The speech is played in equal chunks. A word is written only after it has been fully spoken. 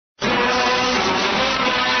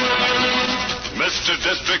Mr.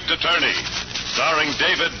 District Attorney, starring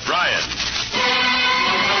David Bryan.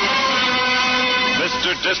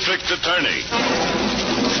 Mr. District Attorney,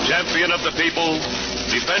 champion of the people,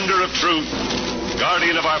 defender of truth,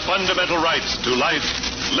 guardian of our fundamental rights to life,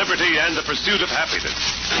 liberty, and the pursuit of happiness.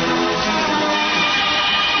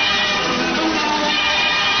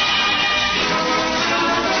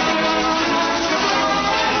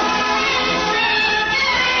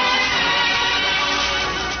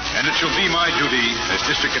 And it shall be my duty as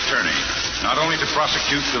district attorney not only to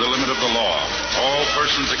prosecute to the limit of the law all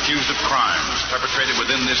persons accused of crimes perpetrated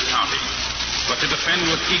within this county, but to defend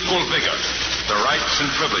with equal vigor the rights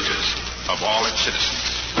and privileges of all its citizens.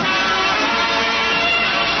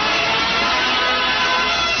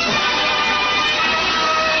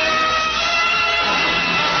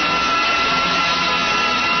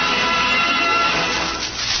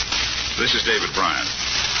 This is David Bryan.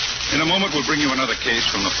 In a moment, we'll bring you another case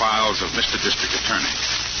from the files of Mr. District Attorney.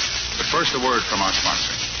 But first, a word from our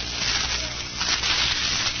sponsor.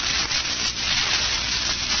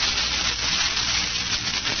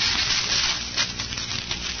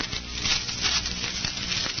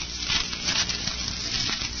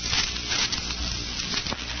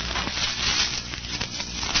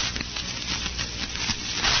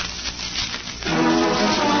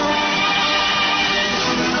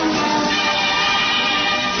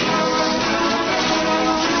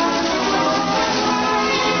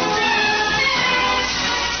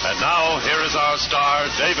 Star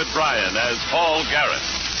David Bryan as Paul Garrett,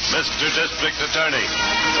 Mr. District Attorney.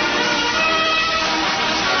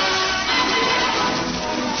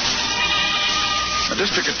 A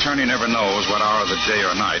district attorney never knows what hour of the day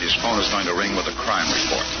or night his phone is going to ring with a crime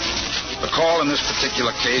report. The call in this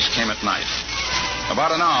particular case came at night,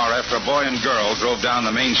 about an hour after a boy and girl drove down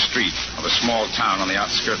the main street of a small town on the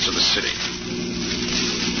outskirts of the city.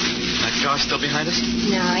 That car still behind us?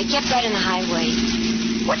 No, he kept right on the highway.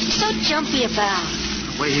 What's he so jumpy about?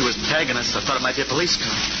 The way he was tagging us, I thought it might be a police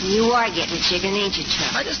car. You are getting chicken, ain't you,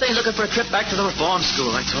 Chuck? I just ain't looking for a trip back to the reform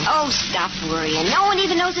school, that's all. Oh, stop worrying. No one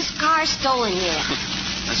even knows this car's stolen yet.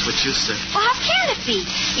 That's what you said. Well, how can it be?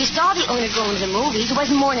 You saw the owner going to the movies. It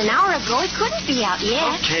wasn't more than an hour ago. He couldn't be out yet.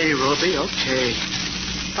 Okay, Ruby, okay.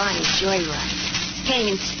 Fine joyride. Can't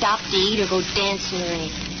even stop to eat or go dancing or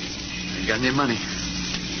anything. Ain't got any money.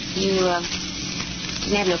 You,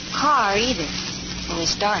 didn't have no car either when we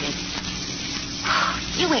started.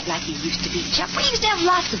 You ain't like you used to be, Chuck. We used to have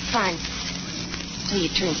lots of fun. Until you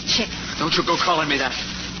turned chicken. Don't you go calling me that.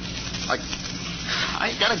 I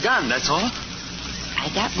ain't got a gun, that's all. I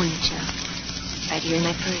got one, Chuck. Right here in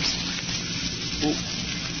my purse.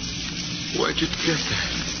 Where'd you get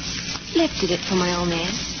that? Lifted it for my old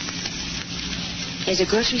man. There's a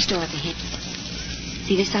grocery store at the hip.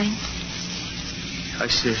 See the sign? I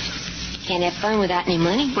see it. Can't have fun without any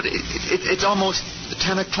money. But it's almost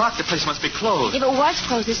 10 o'clock. The place must be closed. If it was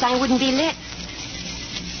closed, the sign wouldn't be lit.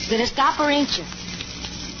 Gonna stop or ain't you?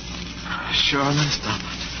 Sure, I'm gonna stop.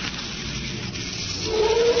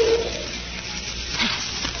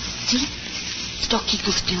 See?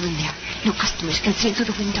 Storekeeper's still in there. No customers can see through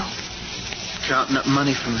the window. Counting up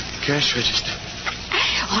money from the cash register.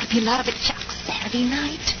 Ought to be a lot of it, Chuck. Saturday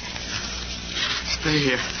night. Stay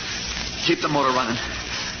here. Keep the motor running.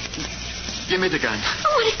 Give me the gun. I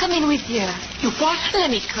want to come in with you. You what? Let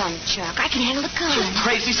me come, Chuck. I can handle the gun. You're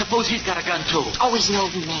crazy. Suppose he's got a gun, too. Always an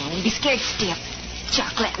old man. He'd be scared stiff.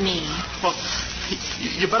 Chuck, let me. Well,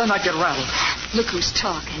 you better not get rattled. Look who's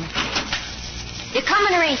talking. You're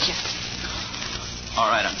coming or ain't you? All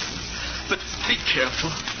right, but be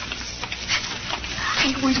careful.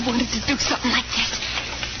 I always wanted to do something like this.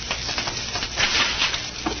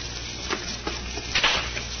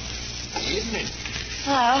 Evening.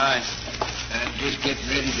 Hello. Hi. I'm just getting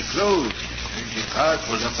ready to close. There's your car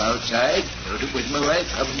pulled up outside. Rode it with my wife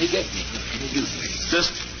coming to get me. What can you do for me?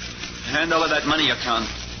 Just hand over that money account.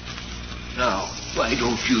 Now, why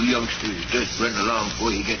don't you youngsters just run along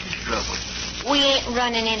before you get into trouble? We ain't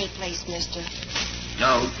running any place, mister.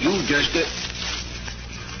 Now, you just get...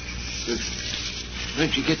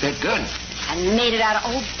 Where'd you get that gun? I made it out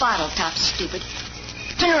of old bottle tops, stupid.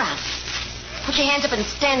 Turn around. Put your hands up and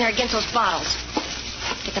stand there against those bottles.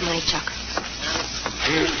 Get the money, Chuck.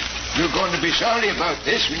 You're going to be sorry about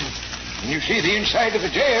this when you see the inside of the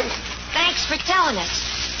jail. Thanks for telling us.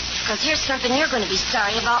 Because here's something you're going to be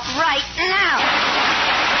sorry about right now.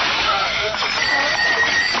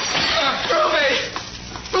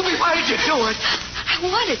 Ruby, why did you do it? I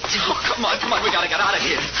wanted to. Oh, come on. We got to get out of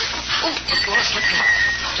here. Oh, boss,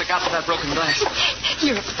 look out for that broken glass.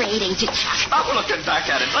 You're afraid, ain't you, Chuck? I'm looking back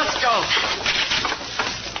at it. Let's go.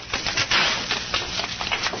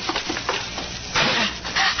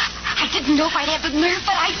 know if I'd have the nerve,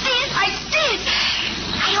 but I did.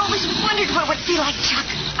 I always wondered what it would feel like, Chuck.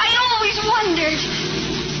 I always wondered.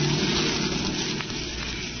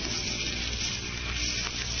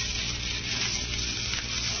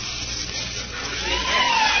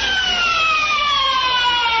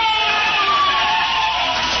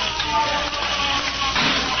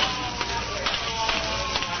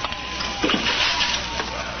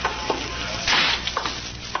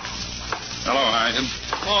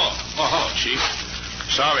 Chief.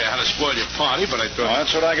 Sorry I had to spoil your party, but I thought... Oh, that's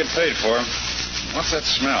what I get paid for. What's that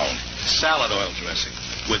smell? Salad oil dressing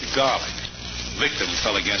with garlic. Victim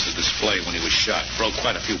fell against the display when he was shot. Broke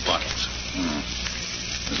quite a few bottles.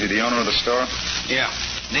 Is he the owner of the store? Yeah.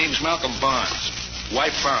 Name's Malcolm Barnes.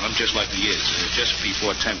 Wife found him just like he is, just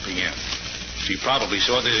before 10 p.m. She probably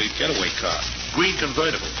saw the getaway car. Green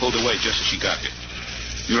convertible pulled away just as she got here.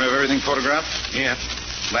 You have everything photographed? Yeah.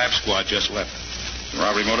 Lab squad just left.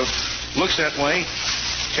 Robbery motive? Looks that way.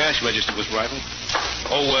 Cash register was rifled.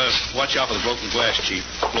 Oh, watch out for the broken glass, Chief.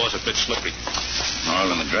 Floor's a bit slippery.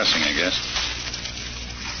 Oil in the dressing, I guess.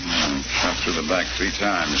 Cut through the back 3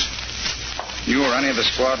 times. You or any of the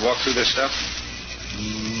squad walk through this stuff?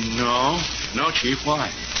 No. No, Chief.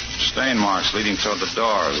 Why? Stain marks leading toward the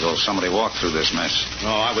door, as though somebody walked through this mess.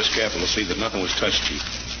 No, I was careful to see that nothing was touched, Chief.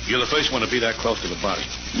 You're the first one to be that close to the body.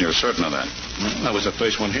 You're certain of that? I was the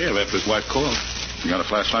first one here after his wife called. You got a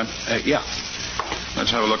flashlight? Yeah.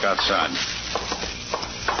 Let's have a look outside.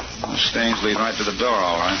 The stains lead right to the door,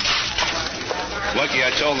 all right. Lucky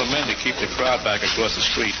I told the men to keep the crowd back across the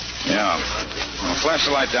street. Yeah. Well, flash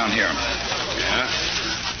the light down here. Yeah.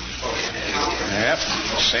 Yep.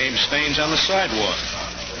 Same stains on the sidewalk.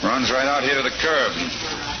 Runs right out here to the curb.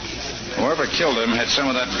 Whoever killed him had some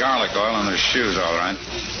of that garlic oil on their shoes, all right.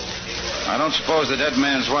 I don't suppose the dead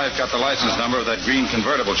man's wife got the license number of that green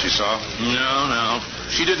convertible she saw. No.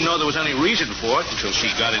 She didn't know there was any reason for it until she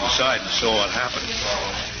got inside and saw what happened.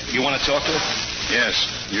 You want to talk to her? Yes.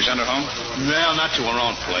 You sent her home? Well, not to her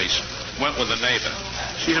own place. Went with a neighbor.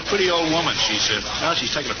 She's a pretty old woman. She's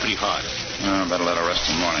taking it pretty hard. Better let her rest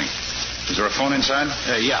till morning. Is there a phone inside?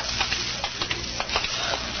 Yeah.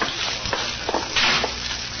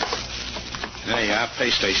 There you are.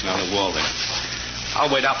 Pay station on the wall there. I'll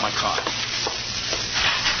wait out my car.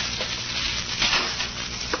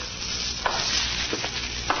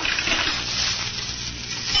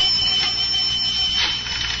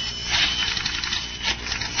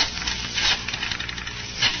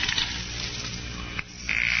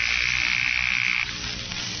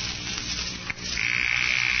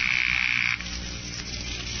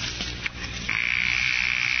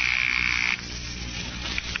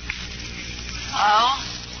 Hello?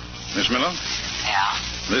 Miss Miller? Yeah?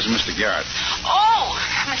 This is Mr. Garrett. Oh,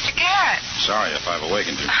 Mr. Garrett. Sorry if I've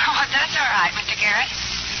awakened you. Oh, that's all right, Mr. Garrett.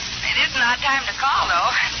 It isn't our time to call, though.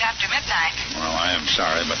 It's after midnight. Well, I am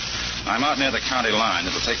sorry, but I'm out near the county line.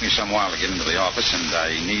 It'll take me some while to get into the office, and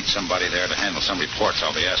I need somebody there to handle some reports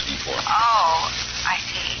I'll be asking for. Oh, I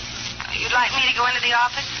see. You'd like me to go into the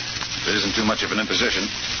office? If it isn't too much of an imposition.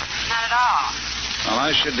 Not at all. Well,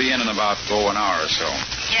 I should be in about an hour or so.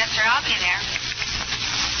 Yes, sir, I'll be there.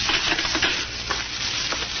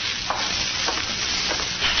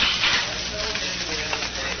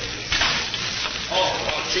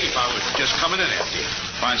 Chief, I was just coming in after you.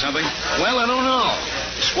 Find something? Well, I don't know.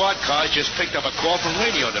 The squad cars just picked up a call from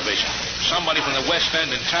Radio Division. Somebody from the West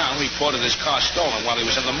End in town reported his car stolen while he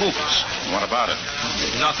was in the movies. What about it?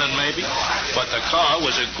 Nothing, maybe. But the car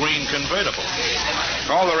was a green convertible.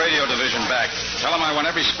 Call the Radio Division back. Tell them I want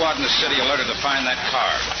every squad in the city alerted to find that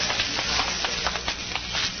car.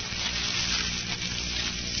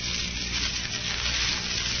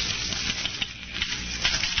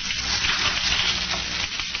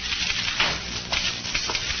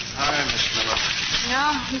 Hi, Miss Miller.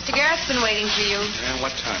 No, Mr. Garrett's been waiting for you. And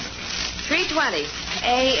what time is it? 3:20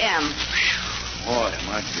 a.m. Boy,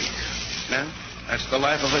 my feet. Now, that's the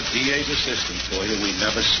life of a DA's assistant for you. We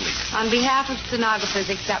never sleep. On behalf of stenographers,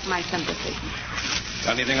 accept my sympathy.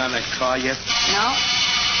 Got anything on that car yet? No?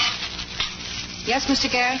 Yes, Mr.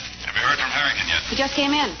 Garrett? Have you heard from Harrington yet? He just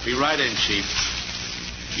came in. Be right in, Chief.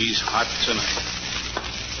 He's hot tonight.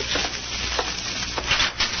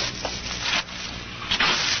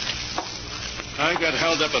 I got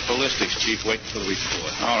held up at ballistics, Chief, waiting for the report.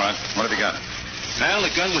 All right. What have you got? Well, the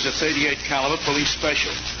gun was a .38 caliber police special.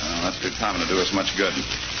 That's good timing to do us much good.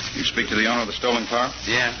 You speak to the owner of the stolen car?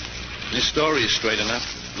 Yeah. His story is straight enough.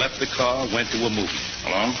 Left the car, went to a movie.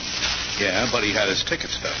 Alone? Yeah, but he had his ticket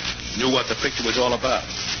stub. Knew what the picture was all about.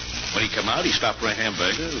 When he came out, he stopped for a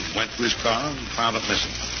hamburger, went to his car, and found it missing.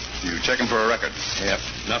 You checking for a record? Yep,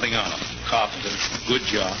 nothing on him. Carpenter, good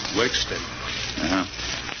job, works steady. Uh-huh.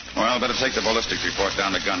 Well, better take the ballistics report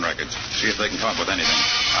down to gun records. See if they can come up with anything.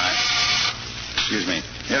 All right. Excuse me.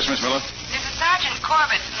 Yes, Miss Miller? There's a Sergeant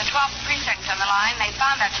Corbett from the 12th Precinct on the line. They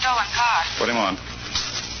found that stolen car. Put him on.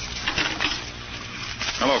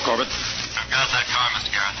 Hello, Corbett. I've got that car,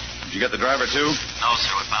 Mr. Garrett. Did you get the driver, too? No,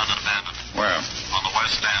 sir. We found it abandoned. Where? On the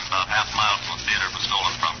west end, about half a mile from the theater it was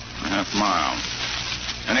stolen from. Half mile.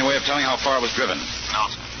 Any way of telling how far it was driven? No,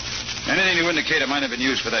 sir. Anything to indicate it might have been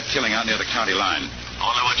used for that killing out near the county line?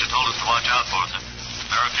 Only what you told us to watch out for, sir.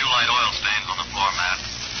 There are a few light oil stains on the floor mat.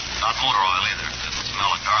 Not motor oil either. It doesn't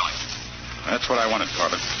smell of garlic. That's what I wanted,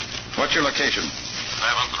 Corbett. What's your location?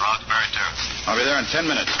 7th Roxbury Terrace. I'll be there in 10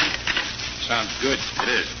 minutes. Sounds good. It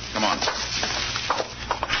is. Come on.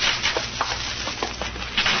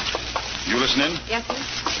 You listen in? Yes,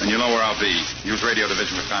 sir. And you know where I'll be. Use radio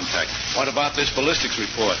division for contact. What about this ballistics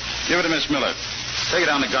report? Give it to Miss Miller. Take it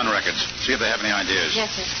down to gun records. See if they have any ideas.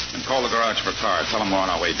 Yes, sir. And call the garage for a car. Tell them we're on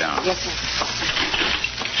our way down. Yes, sir.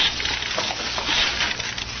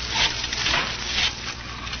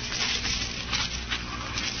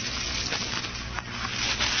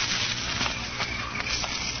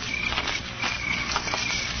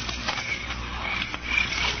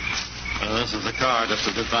 This is the car, just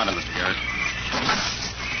as we found it, Mr. Garrett.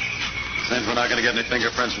 Seems we're not going to get any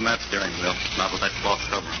fingerprints from that steering wheel. Not with that cloth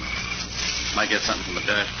cover on it. Might get something from the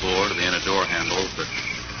dashboard or the inner door handles, but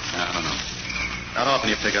I don't know. Not often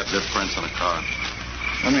you pick up good prints on a car.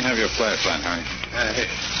 Let me have your flashlight, Harry.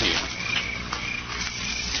 Here.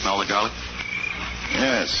 Smell the garlic?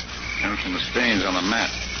 Yes. Comes from the stains on the mat.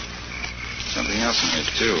 Something else in here,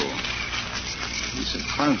 too. Piece of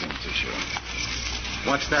cleansing tissue.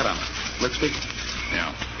 What's that on it? Lipstick?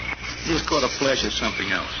 Yeah. Just caught a flash of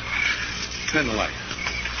something else. Turn the light.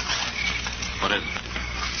 What is it?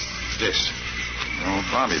 This. Old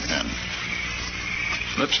bobby pin.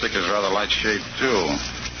 Lipstick is rather light shade, too.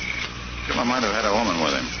 Killer might have had a woman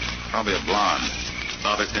with him. Probably a blonde.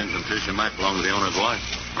 Bobby pins and tissue might belong to the owner's wife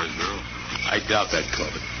or his girl. I doubt that,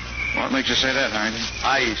 Corbett. What makes you say that, Harrington?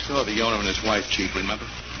 I saw the owner and his wife, Chief, remember?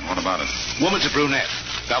 What about it? Woman's a brunette.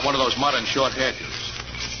 Got one of those modern short hairdos.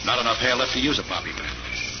 Not enough hair left to use a bobby pin.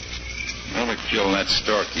 Whoever killed that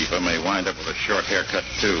storekeeper may wind up with a short haircut,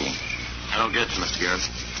 too. I don't get you, Mr. Garrett.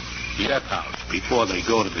 Step out before they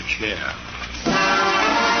go to the chair.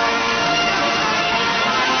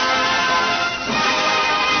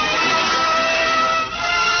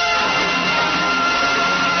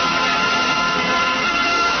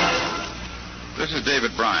 This is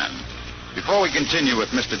David Bryan. Before we continue with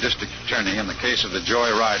Mr. District Attorney in the case of the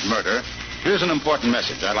Joyride murder, here's an important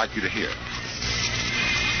message I'd like you to hear.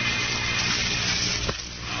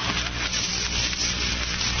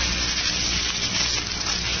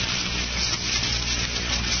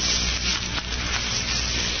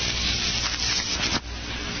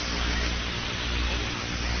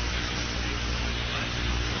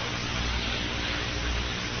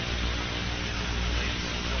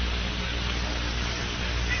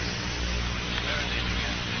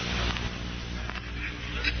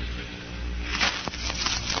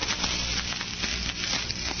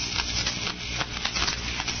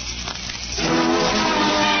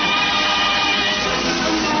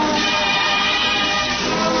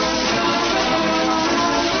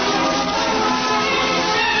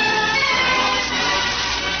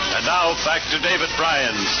 Back to David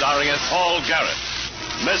Bryan, starring as Paul Garrett,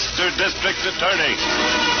 Mr. District Attorney.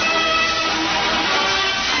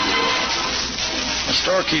 A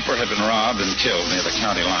storekeeper had been robbed and killed near the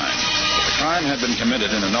county line. The crime had been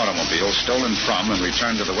committed in an automobile stolen from and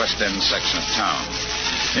returned to the West End section of town,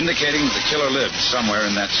 indicating that the killer lived somewhere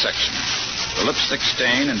in that section. The lipstick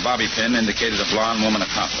stain and bobby pin indicated a blonde woman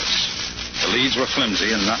accomplice. The leads were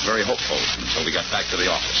flimsy and not very hopeful until we got back to the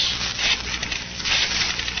office.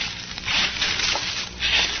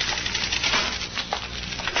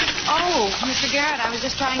 Oh, Mr. Garrett, I was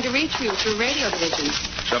just trying to reach you through radio division.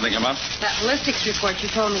 Something come up? That ballistics report you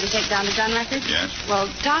told me to take down to gun records? Yes. Well,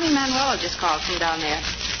 Donnie Manuelo just called from down there.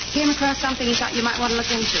 Came across something he thought you might want to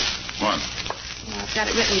look into. What? Well, I've got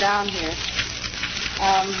it written down here.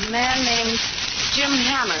 A man named Jim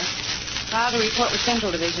Hammer filed a report with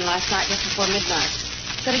Central Division last night just before midnight.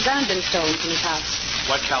 Said a gun had been stolen from his house.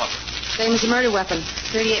 What caliber? Same as a murder weapon.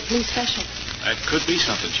 38 police special. That could be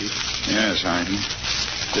something, Chief. Yes, Harrington.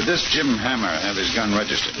 Did this Jim Hammer have his gun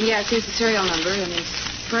registered? Yes, here's the serial number and his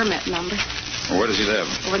permit number. Well, where does he live?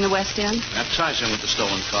 Over in the West End. That ties in with the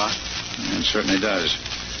stolen car. It certainly does.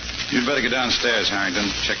 You'd better get downstairs, Harrington.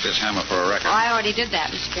 Check this Hammer for a record. I already did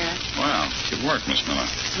that, Mr. Garrett. Well, good work, Miss Miller.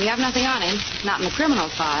 We have nothing on him. Not in the criminal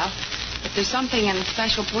file. But there's something in the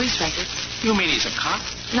special police record. You mean he's a cop?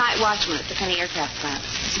 Night watchman at the Penny Aircraft Plant.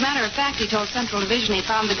 As a matter of fact, he told Central Division he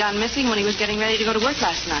found the gun missing when he was getting ready to go to work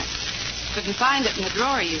last night. Couldn't find it in the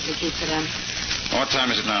drawer he usually keeps it in. What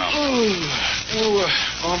time is it now?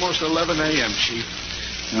 Almost 11 a.m., Chief.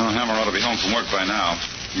 Hammer ought to be home from work by now.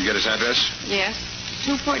 You get his address? Yes.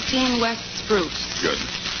 214 West Spruce. Good.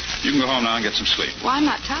 You can go home now and get some sleep. Well, I'm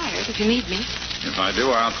not tired if you need me. If I do,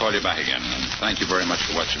 I'll call you back again. And thank you very much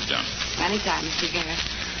for what you've done. Anytime, Mr. Garrett.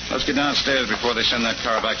 Let's get downstairs before they send that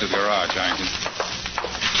car back to the garage, Harrington.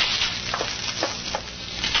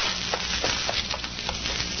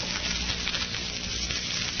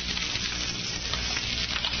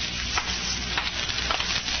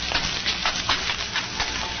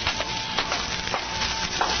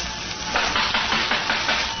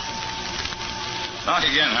 Knock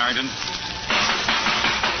again, Harrington.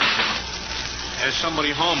 There's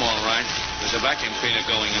somebody home, all right. There's a vacuum cleaner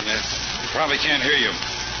going in there. Probably can't hear you.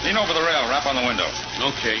 Lean over the rail, rap on the window.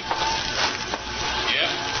 Okay. Yeah,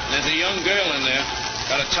 there's a young girl in there.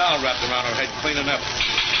 Got a towel wrapped around her head, cleaning up.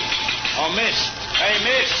 Oh, miss. Hey,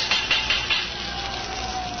 miss.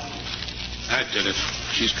 That did it.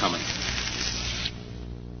 She's coming.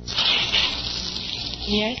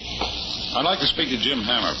 Yes? I'd like to speak to Jim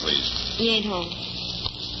Hammer, please. He ain't home.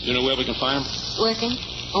 You know where we can find him? Working?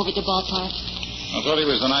 Over at the ballpark. I thought he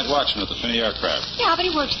was the night watchman at the Finney Aircraft. Yeah, but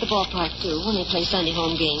he works at the ballpark, too, when they play Sunday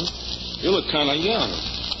home games. You look kind of young.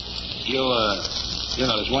 You're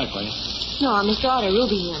not his wife, are you? No, I'm his daughter,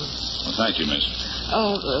 Ruby Hammer. Well, thank you, miss.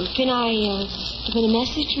 Can I give him a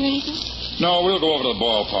message or anything? No, we'll go over to the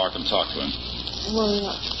ballpark and talk to him.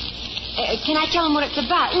 Well, can I tell him what it's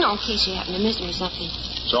about? In case you happen to miss him or something.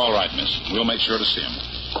 It's all right, miss. We'll make sure to see him.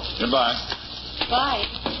 Goodbye. Bye.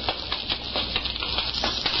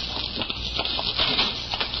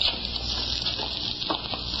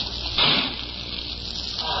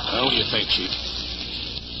 Well, what do you think, Chief?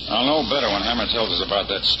 I'll know better when Hammer tells us about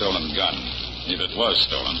that stolen gun. If it was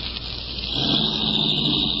stolen.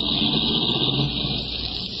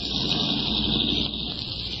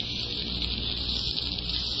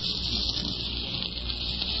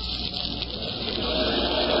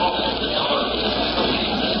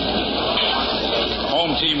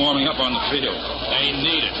 Home team warming up on the field. They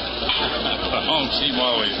need it. The home team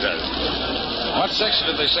always does. What section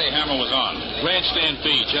did they say Hammer was on? Grandstand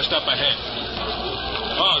B, just up ahead.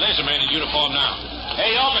 Oh, there's a man in uniform now.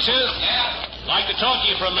 Hey, officers. Yeah? Like to talk to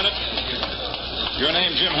you for a minute. Your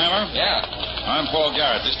name, Jim Hammer? Yeah. I'm Paul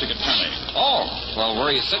Garrett, district attorney. Oh, well,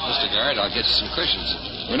 where you sit, Mr. Garrett, I'll get you some cushions.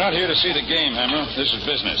 We're not here to see the game, Hammer. This is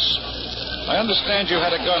business. I understand you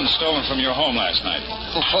had a gun stolen from your home last night.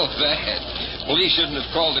 Oh, that. Police shouldn't have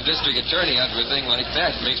called the district attorney onto a thing like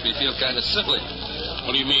that. It makes me feel kind of silly.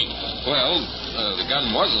 What do you mean? Well, the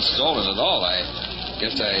gun wasn't stolen at all. I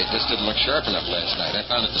guess I just didn't look sharp enough last night. I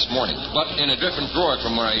found it this morning, but in a different drawer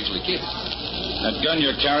from where I usually keep it. That gun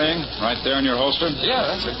you're carrying, right there in your holster? Yeah,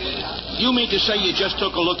 that's it. You mean to say you just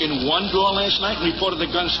took a look in one drawer last night and reported the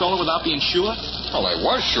gun stolen without being sure? Well, I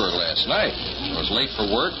was sure last night. I was late for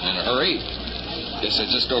work and in a hurry. Guess I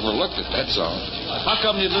just overlooked it, that's all. How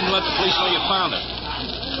come you didn't let the police know you found it?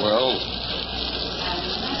 Well,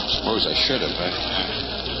 suppose I should have.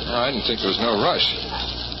 I didn't think there was no rush.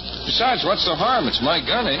 Besides, what's the harm? It's my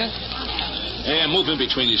gun, ain't it? Yeah, move in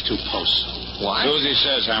between these two posts. Why? Do as he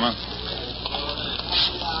says, Hammer.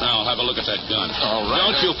 Now, have a look at that gun. All right.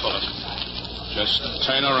 Don't you pull it. Just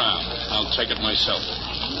turn around. I'll take it myself.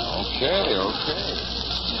 Okay.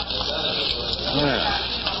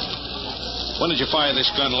 Yeah. When did you fire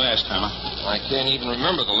this gun last, Hammer? I can't even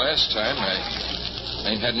remember the last time. I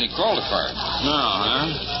ain't had any call to fire. No, huh?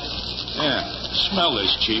 Yeah. Smell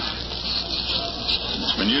this, Chief.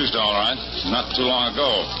 It's been used all right. Not too long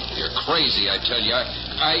ago. You're crazy, I tell you.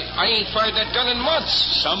 I ain't fired that gun in months.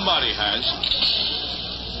 Somebody has.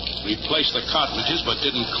 Replaced the cartridges, but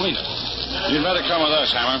didn't clean it. You'd better come with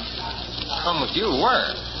us, Hammer. Come with you?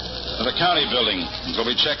 Where? To the county building, until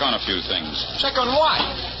we check on a few things. Check on what?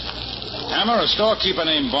 Hammer, a storekeeper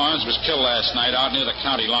named Barnes was killed last night out near the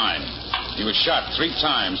county line. He was shot 3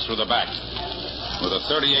 times through the back with a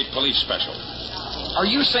 .38 police special. Are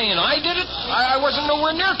you saying I did it? I wasn't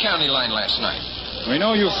nowhere near county line last night. We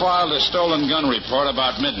know you filed a stolen gun report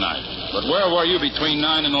about midnight. But where were you between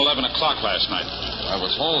 9 and 11 o'clock last night? I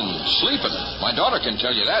was home sleeping. My daughter can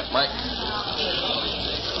tell you that.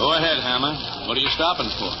 Go ahead, Hammer. What are you stopping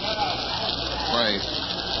for?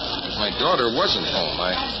 My daughter wasn't home.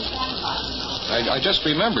 I just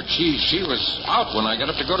remembered. She was out when I got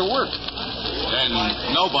up to go to work. Then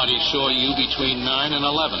nobody saw you between 9 and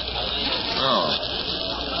 11. Oh.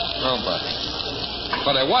 Nobody.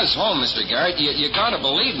 But I was home, Mr. Garrett. You gotta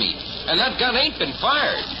believe me. And that gun ain't been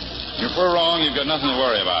fired. If we're wrong, you've got nothing to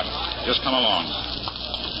worry about. Just come along.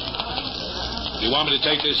 You want me to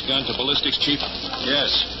take this gun to ballistics, Chief? Yes.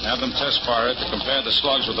 Have them test fire it to compare the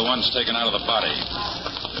slugs with the ones taken out of the body.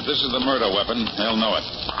 If this is the murder weapon, they'll know it.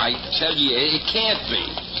 I tell you, it can't be.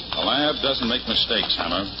 The lab doesn't make mistakes,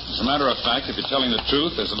 Hammer. As a matter of fact, if you're telling the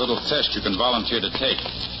truth, there's a little test you can volunteer to take.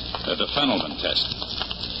 The Fenelman test.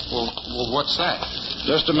 Well, what's that?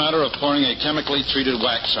 Just a matter of pouring a chemically treated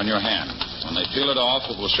wax on your hand. When they peel it off,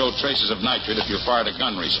 it will show traces of nitrate if you fired a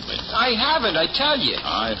gun recently. I haven't, I tell you.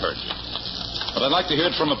 I heard you. But I'd like to hear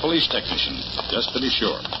it from a police technician, just to be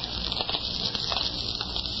sure.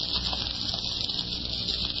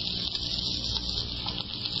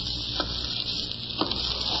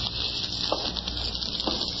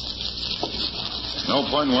 No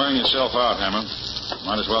point in wearing yourself out, Hammer.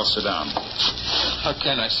 Might as well sit down. How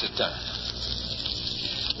can I sit down?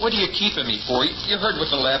 What are you keeping me for? You heard what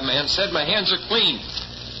the lab man said. My hands are clean.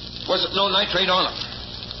 Was it no nitrate on them?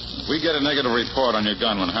 If we get a negative report on your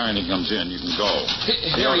gun when Harrington comes in, you can go.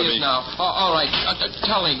 Here he is now. All right.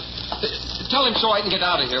 Tell him. Tell him so I can get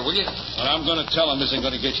out of here, will you? What I'm going to tell him isn't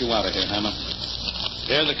going to get you out of here, Hammer.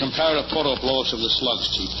 They're the comparative photo blows of the slugs,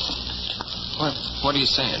 Chief. What are you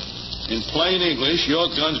saying? In plain English, your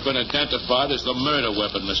gun's been identified as the murder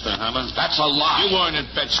weapon, Mr. Hammer. That's a lie. You weren't in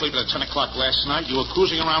bed sleeping at 10 o'clock last night. You were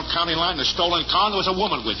cruising around County Line in a stolen car, and there was a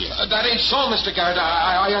woman with you. That ain't so, Mr. Garrett.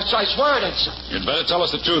 I swear it ain't so. You'd better tell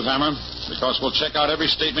us the truth, Hammer, because we'll check out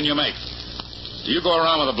every statement you make. Do you go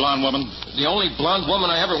around with a blonde woman? The only blonde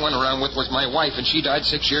woman I ever went around with was my wife, and she died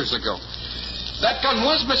 6 years ago. That gun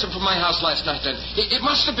was missing from my house last night, then. It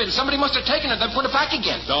must have been. Somebody must have taken it, then put it back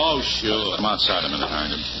again. Oh, sure. Come outside a minute,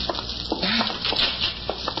 Harrington.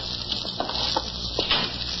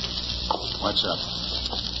 What's up?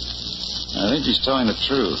 I think he's telling the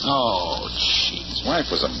truth. Oh, gee. His wife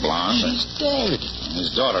was a blonde. She's dead. And his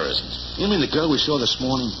daughter isn't. You mean the girl we saw this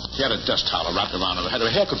morning? She had a dust towel wrapped around her head. Her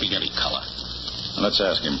hair could be any color. Now, let's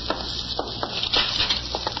ask him.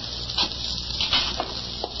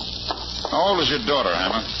 How old is your daughter,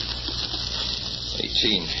 Hammer?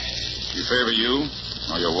 18. You favor you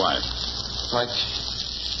or your wife? Like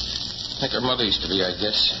her mother used to be, I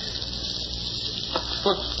guess.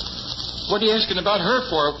 What are you asking about her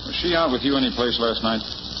for? Was she out with you any place last night?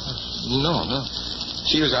 No.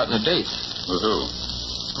 She was out on a date. With who?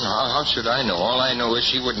 How should I know? All I know is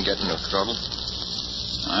she wouldn't get into trouble.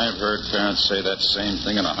 I've heard parents say that same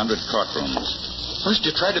thing in 100 courtrooms. First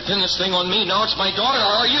you tried to pin this thing on me, now it's my daughter.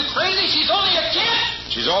 Are you crazy? She's only a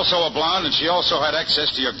kid! She's also a blonde, and she also had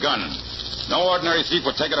access to your gun. No ordinary thief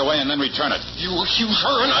would take it away and then return it. You accuse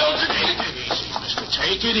her and I'll... Easy, mister.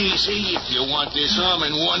 Take it easy. If you want this arm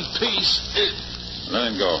in one piece.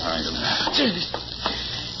 Let him go, Harrington.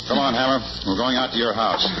 Come on, Hammer. We're going out to your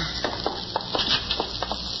house.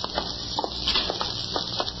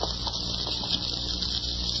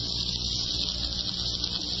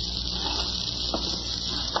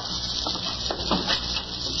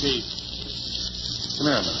 Chief. Come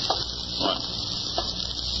here a minute. What?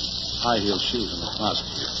 High-heel shoes in the closet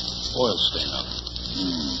here. Oil stain on them.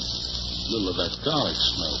 Little of that garlic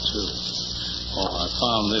smell, too. Oh, I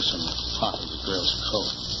found this in the pocket of the girl's coat.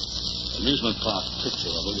 Amusement park picture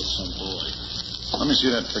of her with some boy. Let me see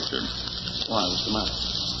that picture. Why, what's the matter?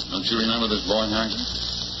 Don't you remember this boy, Harrington?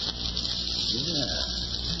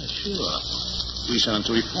 Yeah, sure. We sent him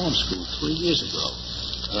to reform school 3 years ago.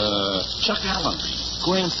 Chuck Allenby,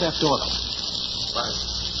 grand theft auto.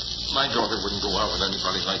 My daughter wouldn't go out with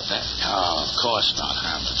anybody like that. Oh, of course not,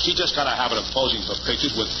 Hammer. She just got a habit of posing for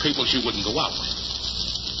pictures with people she wouldn't go out with.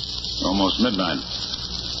 Almost midnight.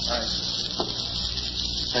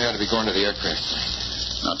 I ought to be going to the aircraft.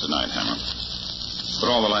 Not tonight, Hammer. Put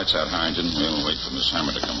all the lights out, Harrington. We'll wait for Miss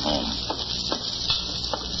Hammer to come home.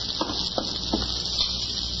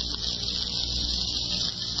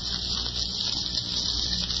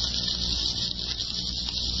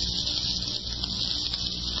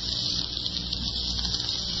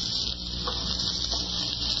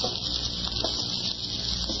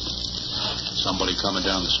 Somebody coming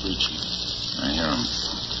down the street, Chief. I hear him.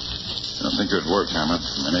 I don't think it'd work, Hammer.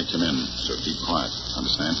 They may come in, so keep quiet.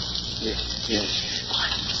 Understand? Yes.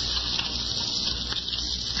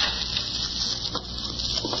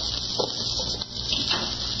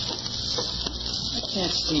 I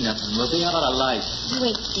can't see nothing, Ruby. How about a light? You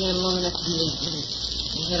ain't standing long enough to leave minute.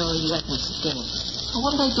 They had all you weapons today. Well,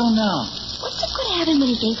 what do they do now? What's the good of having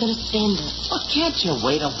when he ain't gonna spend it? Well, can't you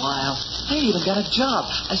wait a while? I ain't even got a job.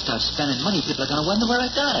 I start spending money, people are going to wonder where I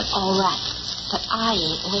got it. All right, but I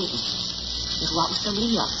ain't waiting. and go out with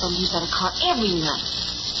somebody else. Somebody who's got a car every night.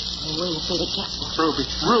 They're waiting to say they get one.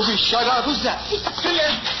 Ruby, shut up. Who's that? Come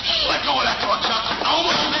here. Let go of that door, Chuck. No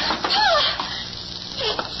more.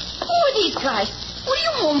 Hey, who are these guys? What are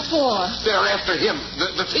you home for? They're after him,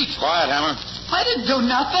 the thief. Quiet, Hammer. I didn't do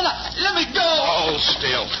nothing. Let me go. Hold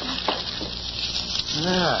still.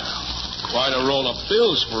 Yeah, quite a roll of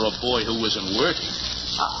bills for a boy who isn't working.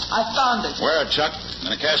 I found it. Where, Chuck?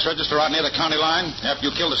 In a cash register out near the county line after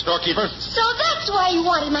you killed the storekeeper? So that's why you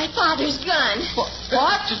wanted my father's gun.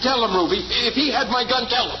 What? To tell him, Ruby. If he had my gun,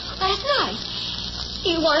 tell him. Last night,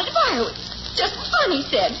 he wanted to borrow it. Just for fun, he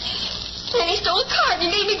said. Then he stole a car and he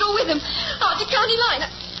made me go with him out to county line.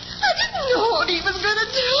 I didn't know what he was going to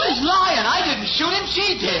do. She's lying. I didn't shoot him.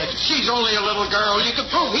 She did. She's only a little girl. You can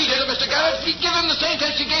prove he did it, Mr. Garrett. Give him the same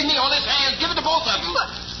test you gave me on his hands. Give it to both of them.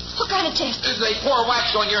 What kind of test? They pour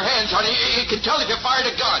wax on your hands, honey. It can tell if you fired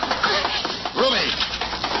a gun. Ruby.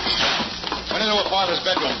 Went into her father's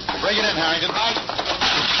bedroom. Bring it in, Harrington. I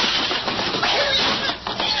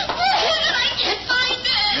can't find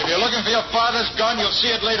it. If you're looking for your father's gun, you'll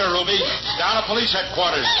see it later, Ruby. Down at police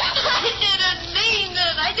headquarters. I didn't mean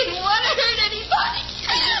it. I didn't want to hurt anybody.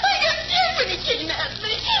 I got scared when he came at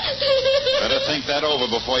me. Better think that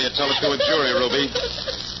over before you tell it to a jury, Ruby.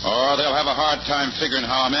 Or they'll have a hard time figuring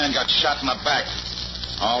how a man got shot in the back.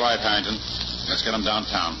 All right, Harrington. Let's get him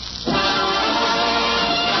downtown.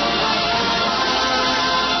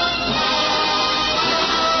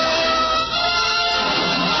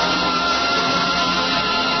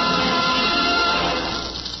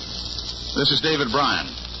 This is David Bryan.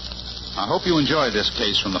 I hope you enjoyed this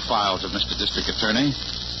case from the files of Mr. District Attorney.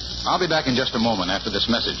 I'll be back in just a moment after this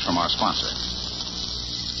message from our sponsor.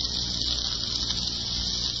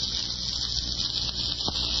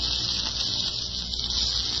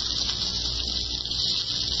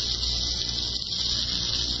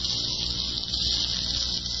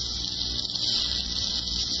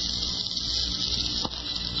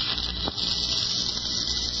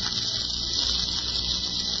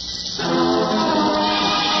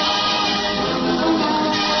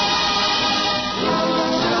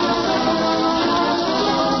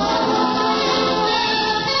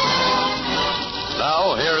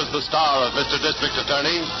 The star of Mr. District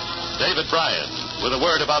Attorney, David Bryan, with a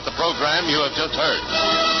word about the program you have just heard.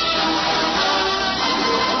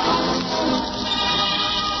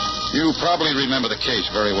 You probably remember the case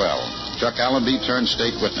very well. Chuck Allenby turned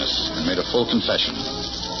state witness and made a full confession.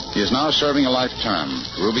 He is now serving a life term.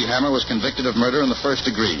 Ruby Hammer was convicted of murder in the first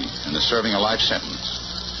degree and is serving a life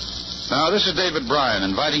sentence. Now, this is David Bryan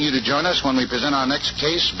inviting you to join us when we present our next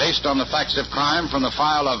case based on the facts of crime from the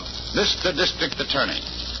file of Mr. District Attorney.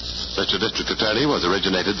 Mr. District Attorney was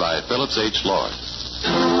originated by Phillips H. Lord.